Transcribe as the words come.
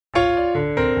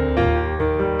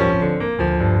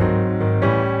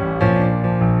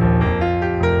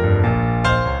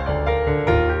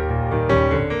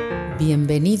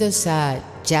Bienvenidos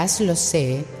a Jazz Lo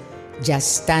Sé,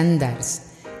 Jazz Standards,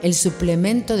 el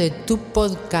suplemento de tu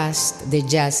podcast de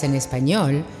jazz en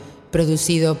español,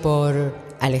 producido por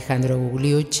Alejandro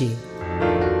Gugliucci.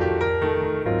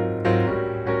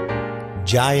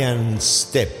 Giant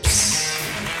Steps.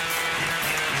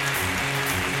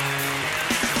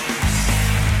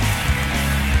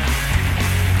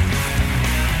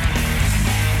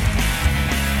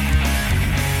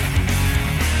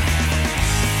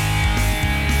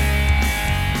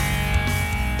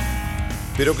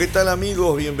 Pero qué tal,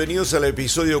 amigos, bienvenidos al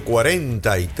episodio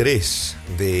 43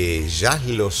 de Jazz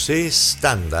Lo Sé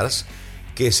Standards,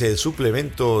 que es el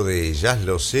suplemento de Jazz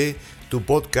Lo Sé, tu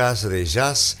podcast de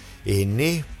jazz en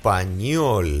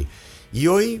español. Y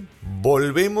hoy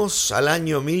volvemos al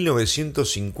año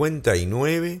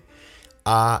 1959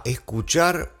 a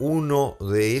escuchar uno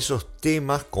de esos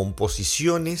temas,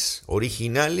 composiciones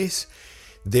originales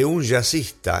de un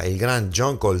jazzista, el gran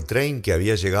John Coltrane, que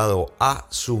había llegado a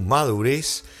su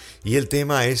madurez, y el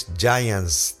tema es Giant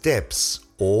Steps,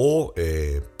 o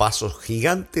pasos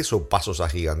gigantes o pasos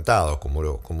agigantados,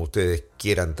 como ustedes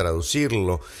quieran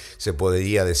traducirlo. Se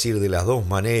podría decir de las dos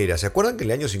maneras. ¿Se acuerdan que el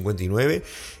año 59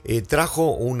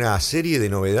 trajo una serie de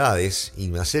novedades y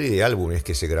una serie de álbumes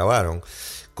que se grabaron,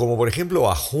 como por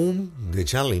ejemplo A Hum de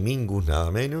Charlie Mingus,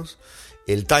 nada menos,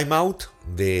 el Time Out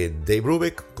de Dave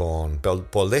Brubeck con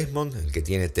Paul Desmond, el que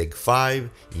tiene Take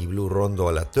 5 y Blue Rondo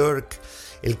a la Turk,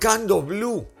 el Kind of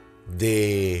Blue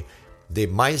de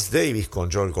Miles Davis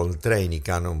con John Coltrane y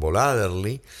Cannonball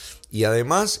Adderley, y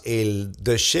además el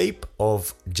The Shape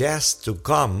of Jazz to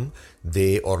Come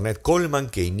de Ornette Coleman,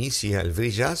 que inicia el free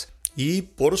jazz, y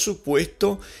por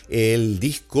supuesto el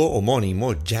disco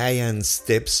homónimo Giant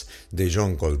Steps de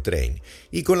John Coltrane.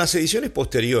 Y con las ediciones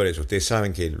posteriores, ustedes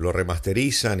saben que lo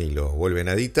remasterizan y lo vuelven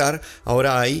a editar,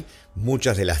 ahora hay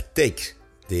muchas de las takes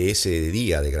de ese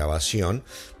día de grabación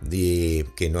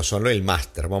que no son el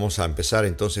máster. Vamos a empezar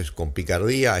entonces con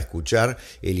picardía a escuchar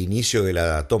el inicio de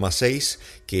la toma 6,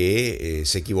 que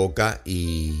se equivoca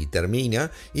y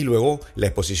termina, y luego la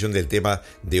exposición del tema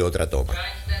de otra toma.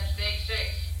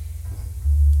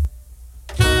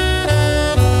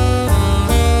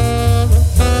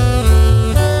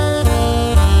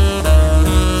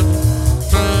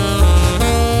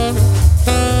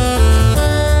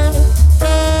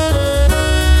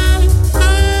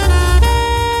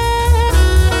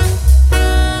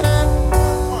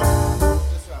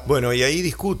 Bueno, y ahí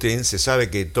discuten. Se sabe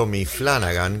que Tommy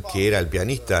Flanagan, que era el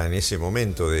pianista en ese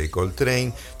momento de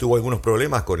Coltrane, tuvo algunos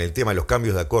problemas con el tema de los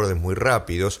cambios de acordes muy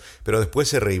rápidos, pero después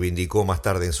se reivindicó más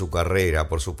tarde en su carrera,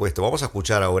 por supuesto. Vamos a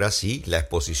escuchar ahora sí la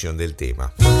exposición del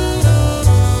tema.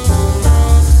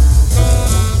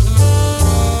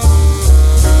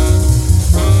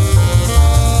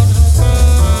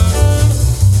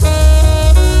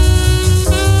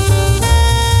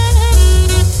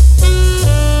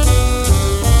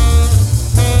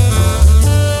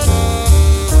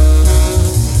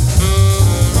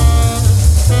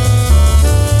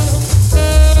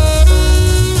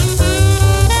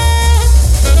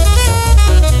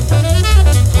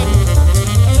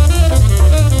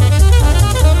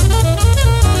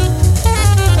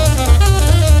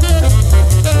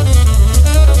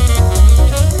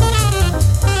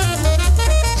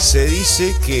 Se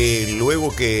dice que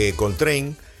luego que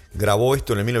Coltrane grabó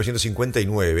esto en el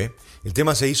 1959, el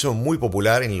tema se hizo muy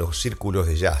popular en los círculos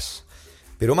de jazz,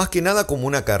 pero más que nada como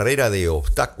una carrera de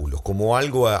obstáculos, como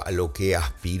algo a lo que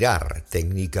aspirar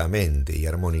técnicamente y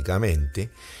armónicamente,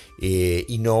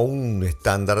 y no un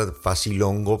estándar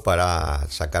facilongo para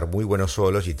sacar muy buenos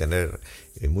solos y tener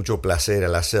mucho placer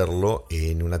al hacerlo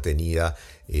en una tenida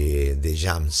de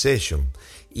jam session.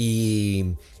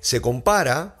 Y se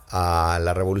compara a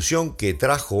la revolución que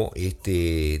trajo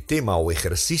este tema o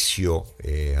ejercicio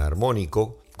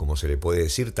armónico, como se le puede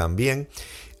decir también,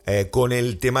 con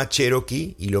el tema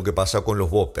Cherokee y lo que pasó con los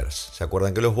boppers. ¿Se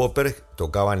acuerdan que los boppers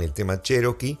tocaban el tema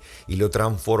Cherokee y lo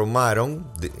transformaron,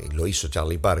 lo hizo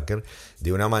Charlie Parker,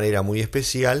 de una manera muy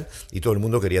especial, y todo el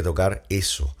mundo quería tocar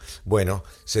eso? Bueno,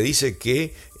 se dice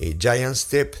que Giant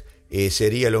Step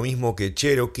sería lo mismo que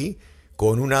Cherokee,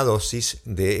 con una dosis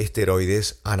de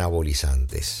esteroides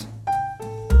anabolizantes.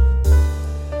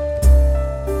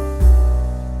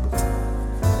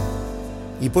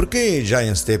 ¿Y por qué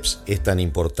Giant Steps es tan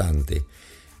importante?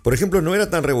 Por ejemplo, no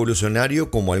era tan revolucionario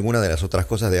como algunas de las otras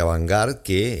cosas de avant-garde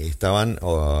que estaban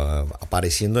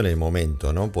apareciendo en el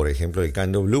momento, ¿no? Por ejemplo, el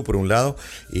Kind of Blue, por un lado,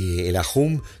 y el A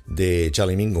Hum de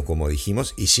Charlie Mingus, como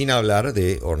dijimos, y sin hablar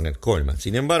de Ornette Coleman.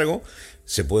 Sin embargo,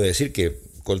 se puede decir que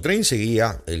Coltrane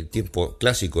seguía el tiempo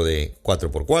clásico de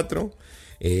 4x4,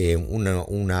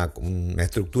 una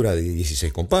estructura de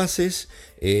 16 compases,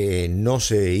 no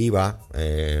se iba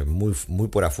muy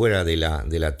por afuera de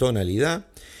la tonalidad,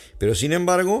 pero sin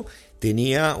embargo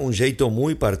tenía un jeito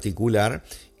muy particular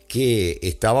que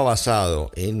estaba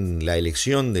basado en la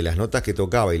elección de las notas que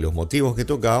tocaba y los motivos que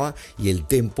tocaba y el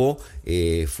tempo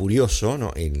furioso,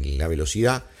 ¿no?, en la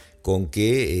velocidad con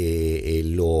que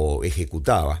lo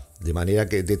ejecutaba, de manera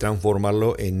que de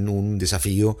transformarlo en un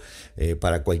desafío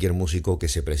para cualquier músico que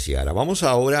se preciara. Vamos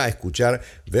ahora a escuchar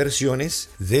versiones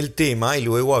del tema y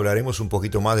luego hablaremos un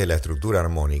poquito más de la estructura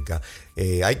armónica.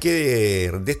 Hay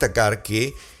que destacar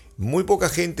que muy poca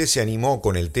gente se animó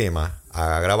con el tema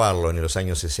a grabarlo en los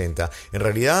años 60. En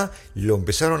realidad lo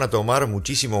empezaron a tomar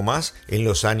muchísimo más en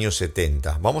los años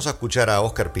 70. Vamos a escuchar a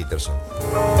Oscar Peterson.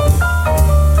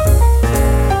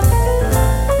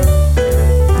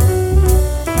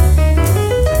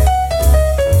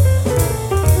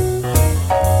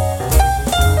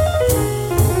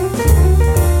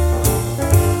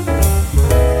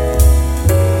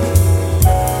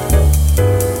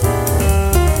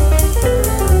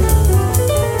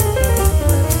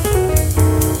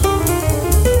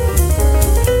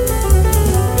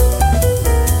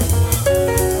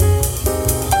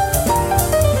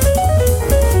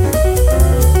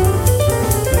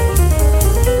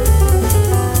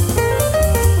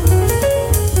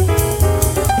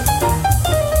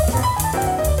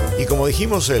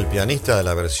 Dijimos, el pianista de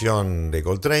la versión de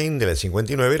Coltrane de la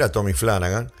 59 era Tommy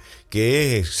Flanagan,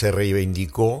 que se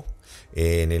reivindicó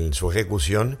en su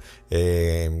ejecución,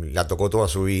 la tocó toda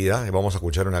su vida. Vamos a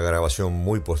escuchar una grabación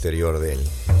muy posterior de él.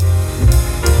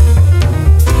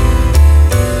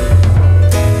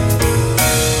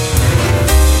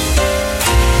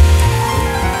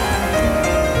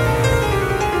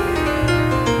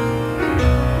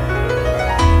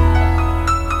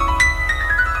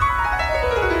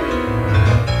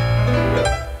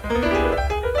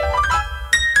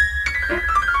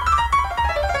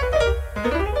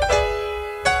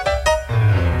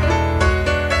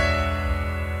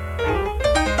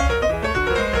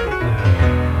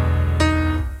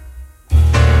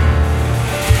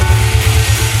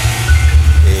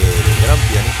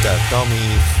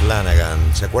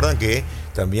 ¿Se acuerdan que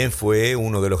también fue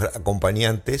uno de los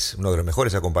acompañantes, uno de los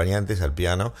mejores acompañantes al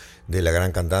piano de la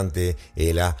gran cantante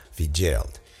Ella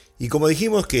Fitzgerald? Y como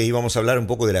dijimos que íbamos a hablar un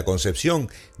poco de la concepción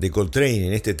de Coltrane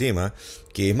en este tema,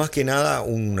 que es más que nada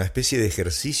una especie de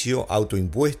ejercicio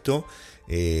autoimpuesto,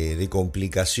 de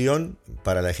complicación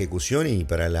para la ejecución y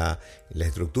para la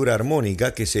estructura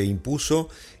armónica que se impuso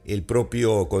el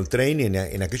propio Coltrane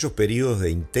en aquellos periodos de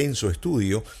intenso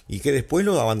estudio y que después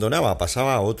lo abandonaba,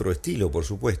 pasaba a otro estilo, por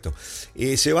supuesto.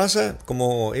 Se basa,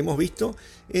 como hemos visto,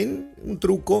 en un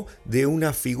truco de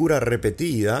una figura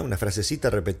repetida, una frasecita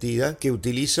repetida que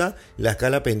utiliza la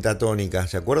escala pentatónica.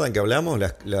 ¿Se acuerdan que hablamos?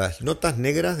 Las notas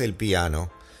negras del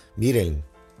piano. Miren.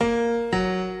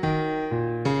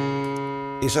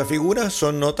 Esas figuras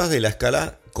son notas de la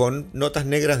escala con notas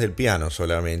negras del piano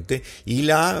solamente y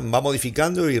la va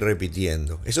modificando y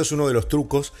repitiendo. Eso es uno de los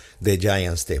trucos de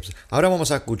Giant Steps. Ahora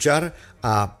vamos a escuchar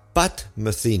a Pat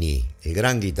Metheny, el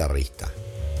gran guitarrista.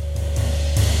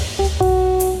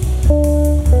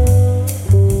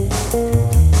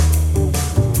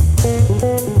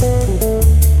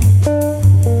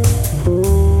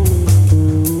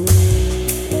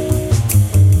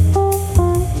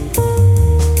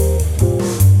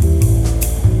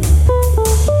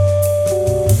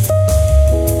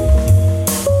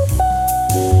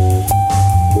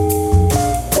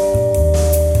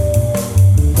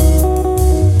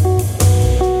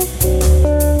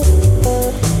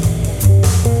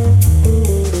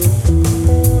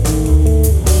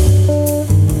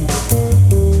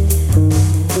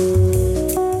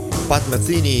 Pat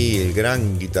Metheny, el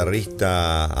gran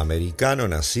guitarrista americano,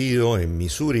 nacido en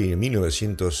Missouri en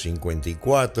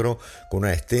 1954, con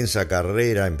una extensa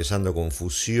carrera, empezando con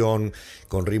fusión,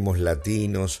 con ritmos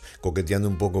latinos, coqueteando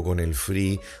un poco con el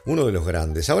free, uno de los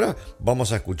grandes. Ahora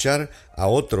vamos a escuchar a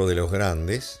otro de los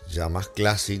grandes, ya más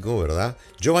clásico, ¿verdad?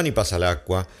 Giovanni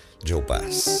Passalacqua, Joe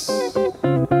Pass.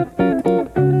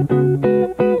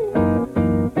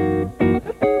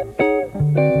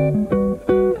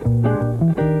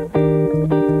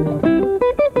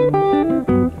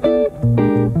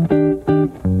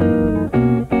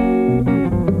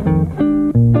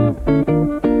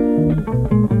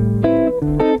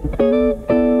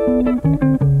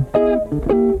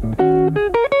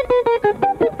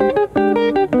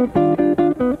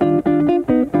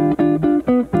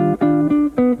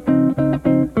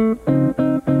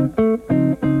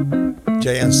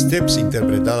 Giant Steps,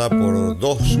 interpretada por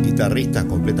dos guitarristas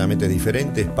completamente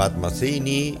diferentes, Pat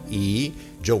Metheny y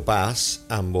Joe Pass,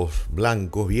 ambos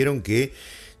blancos. Vieron que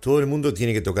todo el mundo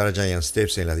tiene que tocar Giant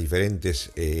Steps en las diferentes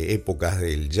épocas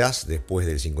del jazz, después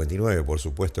del 59, por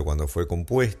supuesto, cuando fue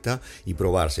compuesta, y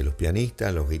probarse los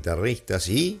pianistas, los guitarristas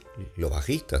y los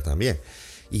bajistas también.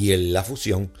 Y en la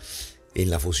fusión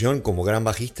como gran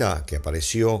bajista que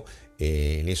apareció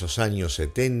en esos años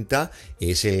 70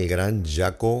 es el gran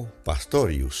Jaco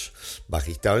Pastorius,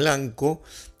 bajista blanco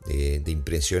de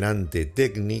impresionante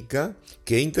técnica,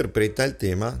 que interpreta el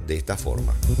tema de esta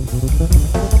forma.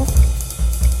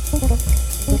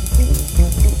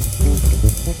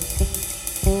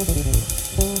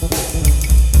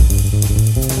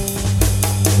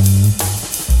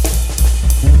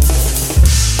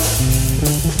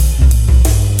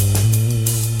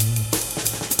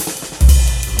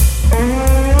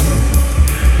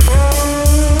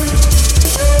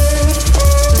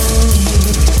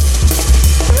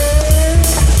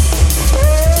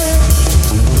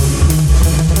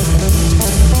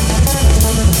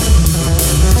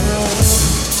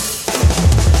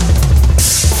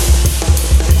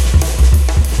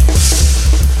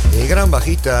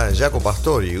 Jaco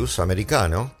Pastorius,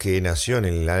 americano, que nació en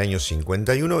el año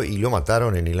 51 y lo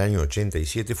mataron en el año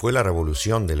 87, fue la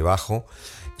revolución del bajo,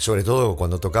 sobre todo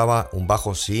cuando tocaba un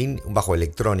bajo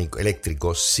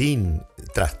eléctrico sin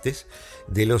trastes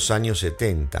de los años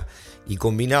 70, y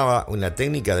combinaba una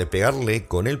técnica de pegarle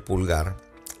con el pulgar,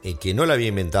 que no la había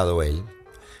inventado él,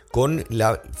 con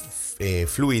la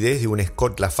fluidez de un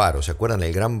Scott LaFaro. ¿Se acuerdan?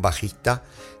 El gran bajista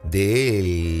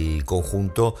del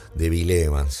conjunto de Bill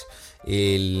Evans.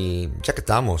 Ya que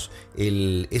estamos,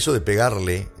 eso de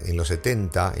pegarle en los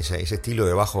 70, ese estilo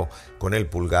de bajo con el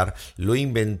pulgar, lo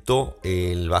inventó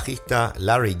el bajista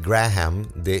Larry Graham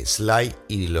de Sly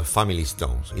y los Family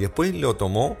Stones, y después lo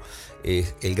tomó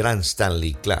el gran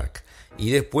Stanley Clarke,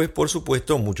 y después, por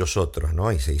supuesto, muchos otros,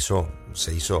 ¿no? Y se hizo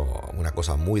una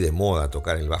cosa muy de moda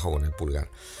tocar el bajo con el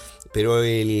pulgar. Pero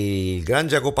el gran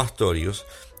Jaco Pastorius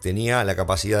tenía la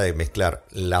capacidad de mezclar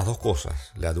las dos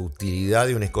cosas, la utilidad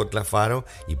de un Scott LaFaro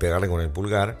y pegarle con el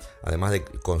pulgar, además del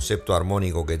concepto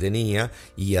armónico que tenía,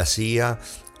 y hacía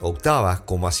octavas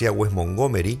como hacía Wes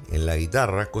Montgomery en la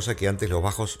guitarra, cosa que antes los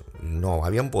bajos no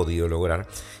habían podido lograr,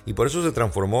 y por eso se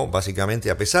transformó básicamente,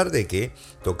 a pesar de que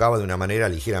tocaba de una manera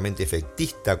ligeramente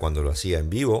efectista cuando lo hacía en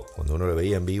vivo, cuando uno lo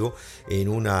veía en vivo, en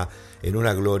una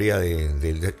gloria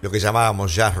de lo que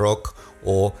llamábamos jazz rock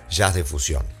o jazz de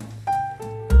fusión.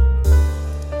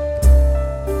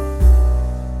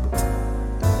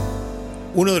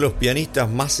 Uno de los pianistas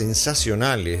más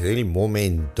sensacionales del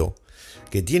momento,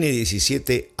 que tiene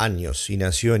 17 años y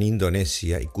nació en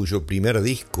Indonesia, y cuyo primer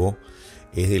disco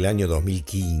es del año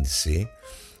 2015,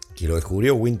 que lo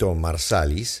descubrió Wynton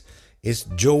Marsalis, es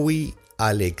Joey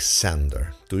Alexander.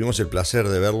 Tuvimos el placer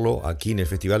de verlo aquí en el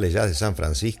Festival de Jazz de San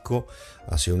Francisco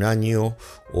hace un año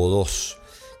o dos.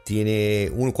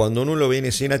 Cuando uno lo ve en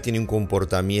escena, tiene un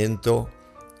comportamiento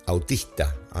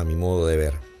autista, a mi modo de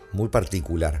ver, muy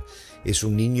particular. Es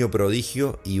un niño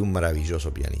prodigio y un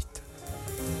maravilloso pianista.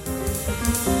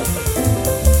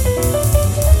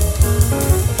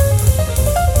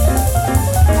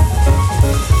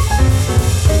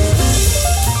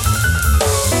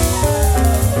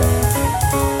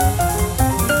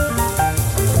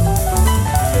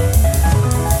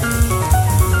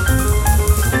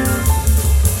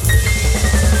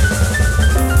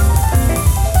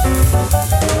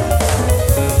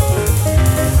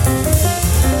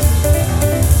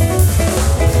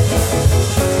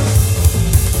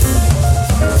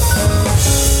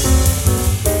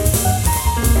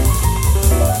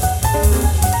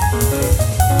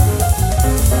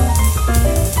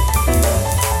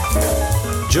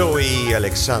 Joey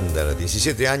Alexander,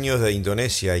 17 años de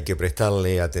Indonesia, hay que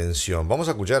prestarle atención. Vamos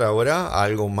a escuchar ahora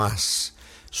algo más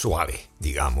suave,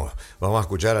 digamos. Vamos a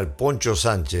escuchar al Poncho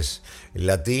Sánchez, el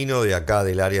latino de acá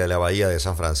del área de la Bahía de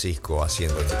San Francisco,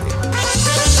 haciendo este tema.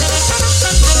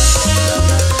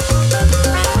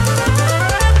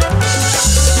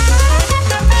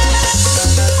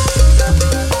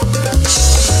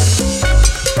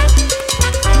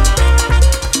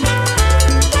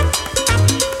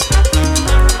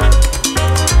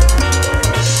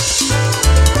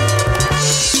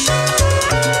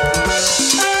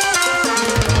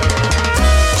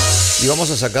 Y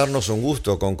vamos a sacarnos un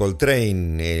gusto con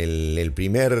Coltrane. El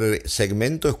primer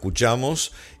segmento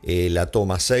escuchamos la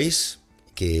toma 6,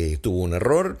 que tuvo un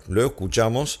error. Luego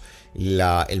escuchamos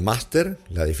el máster,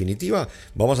 la definitiva.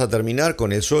 Vamos a terminar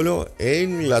con el solo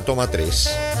en la toma 3.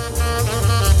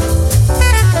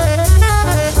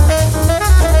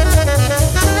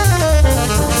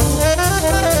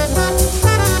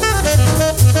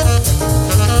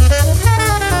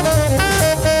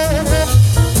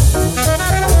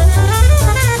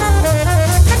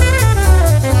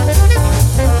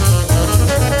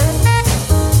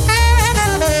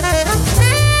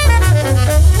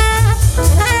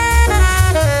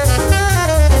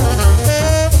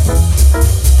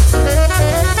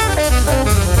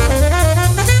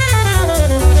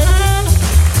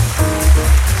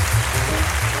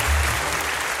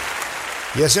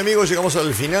 Y así, amigos, llegamos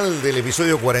al final del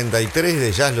episodio 43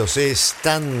 de Jazz Lo Sé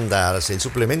Standards, el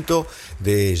suplemento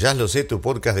de Jazz Lo Sé, tu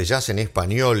podcast de jazz en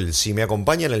español. Si me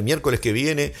acompañan el miércoles que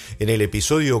viene, en el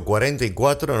episodio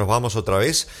 44, nos vamos otra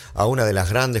vez a una de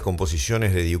las grandes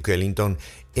composiciones de Duke Ellington,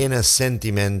 In a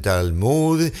Sentimental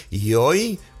Mood. Y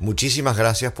hoy, muchísimas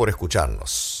gracias por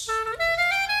escucharnos.